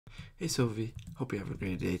Hey Sophie, hope you have a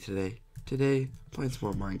great day today. Today, playing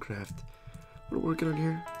some more Minecraft. What are we working on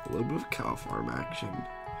here? A little bit of cow farm action.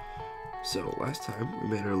 So, last time we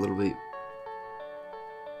made her a little bit...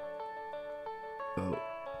 Oh,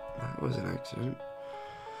 that was an accident.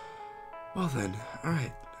 Well then,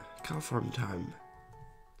 alright, cow farm time.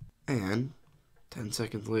 And, 10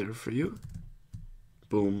 seconds later for you,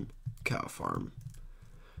 boom, cow farm.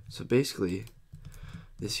 So basically,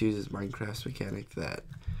 this uses Minecraft's mechanic that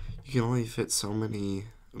you can only fit so many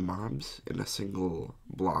mobs in a single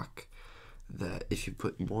block, that if you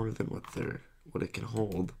put more than what it can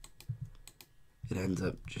hold, it ends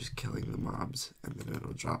up just killing the mobs, and then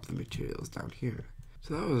it'll drop the materials down here.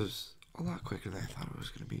 So that was a lot quicker than I thought it was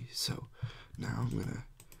going to be. So now I'm going to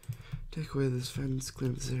take away this fence,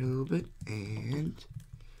 clean up this area a little bit, and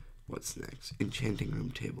what's next? Enchanting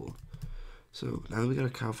room table. So now that we got a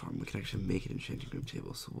cow farm, we can actually make an enchanting room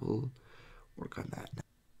table, so we'll work on that now.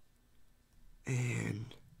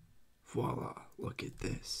 And voila, look at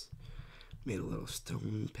this. Made a little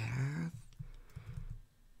stone path.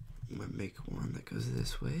 I'm gonna make one that goes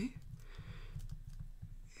this way.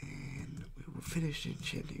 And we will finish the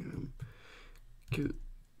enchanting room. Cute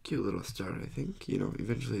little start, I think. You know,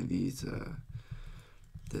 eventually these,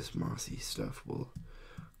 this mossy stuff will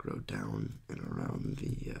grow down and around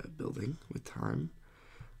the building with time.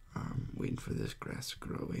 Waiting for this grass to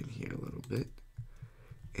grow in here a little bit.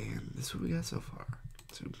 And this is what we got so far.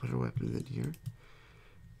 So we put our weapons in here.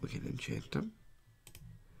 We can enchant them.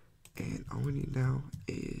 And all we need now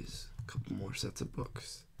is a couple more sets of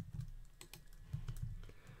books.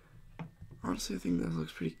 Honestly, I think that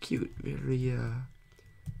looks pretty cute. Very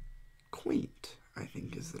quaint, I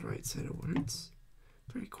think is the right set of words.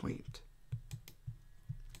 Very quaint.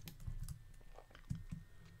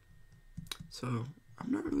 So I'm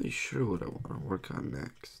not really sure what I want to work on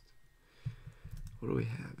next. What do we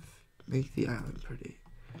have? Make the island pretty.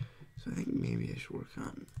 So I think maybe I should work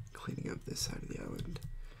on cleaning up this side of the island.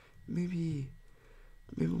 Maybe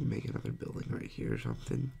we'll make another building right here or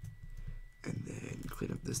something, and then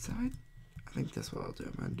clean up this side. I think that's what I'll do.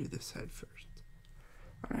 I'm gonna do this side first.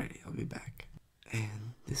 Alrighty, I'll be back.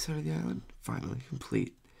 And this side of the island, finally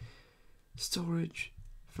complete. Storage,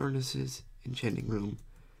 furnaces, enchanting room,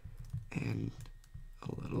 and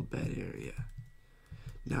a little bed area.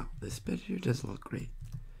 Now, this bed here doesn't look great.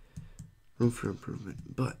 Room for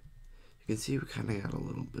improvement, but you can see we kind of got a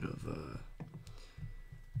little bit of a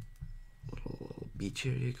little beach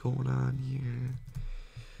area going on here.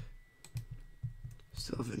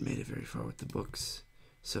 Still haven't made it very far with the books,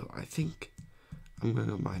 so I think I'm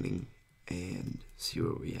gonna go mining and see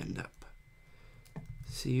where we end up.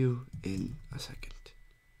 See you in a second.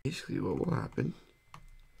 Basically, what will happen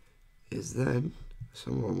is then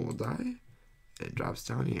someone will die. It drops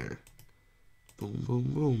down here. Boom,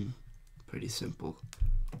 boom, boom. Pretty simple.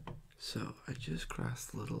 So I just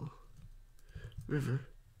crossed the little river,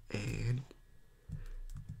 and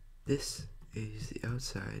this is the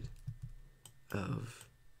outside of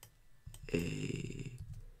a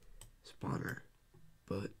spawner,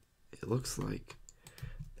 but it looks like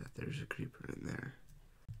that there's a creeper in there.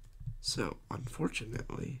 So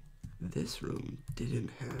unfortunately, this room didn't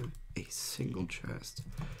have a single chest.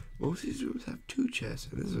 Most of these rooms have 2 chests,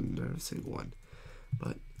 and this one doesn't have a single one.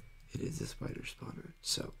 But it is a spider spawner,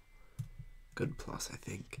 so good plus, I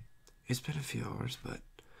think. It's been a few hours, but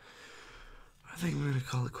I think we're gonna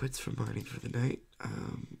call it quits for mining for the night.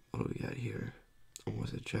 What do we got here?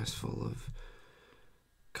 Almost a chest full of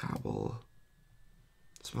cobble,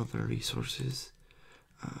 some other resources,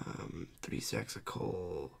 3 stacks of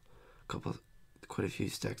coal, quite a few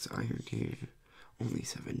stacks of iron here. Only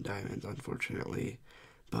 7 diamonds, unfortunately,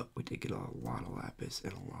 but we did get a lot of lapis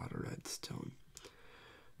and a lot of redstone.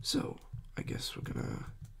 So I guess we're gonna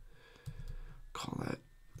call that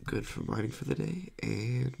good for mining for the day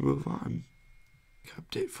and move on.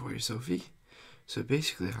 Update for you, Sophie. So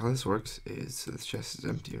basically how this works is this chest is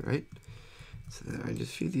empty, right? So then I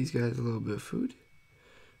just feed these guys a little bit of food,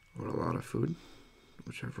 or a lot of food,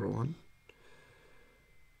 whichever one.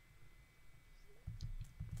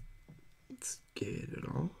 Let's get it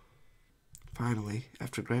all. Finally,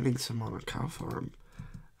 after grinding some on a cow farm,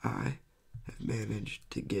 I have managed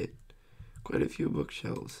to get quite a few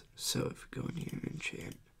bookshelves. So if we go in here and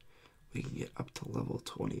enchant, we can get up to level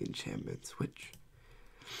 20 enchantments, which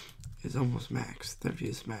is almost max. 30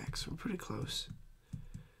 is max. We're pretty close.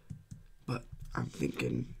 But I'm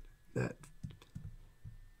thinking that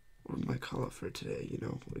what might call it for today. You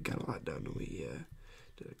know, we got a lot done. We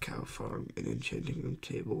did a cow farm, an enchanting room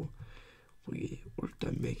table. We worked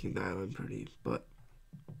on making the island pretty, but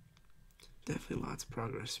definitely lots of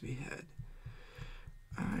progress to be had.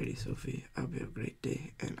 Alrighty. Alrighty, Sophie. I hope you have a great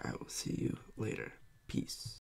day, and I will see you later. Peace.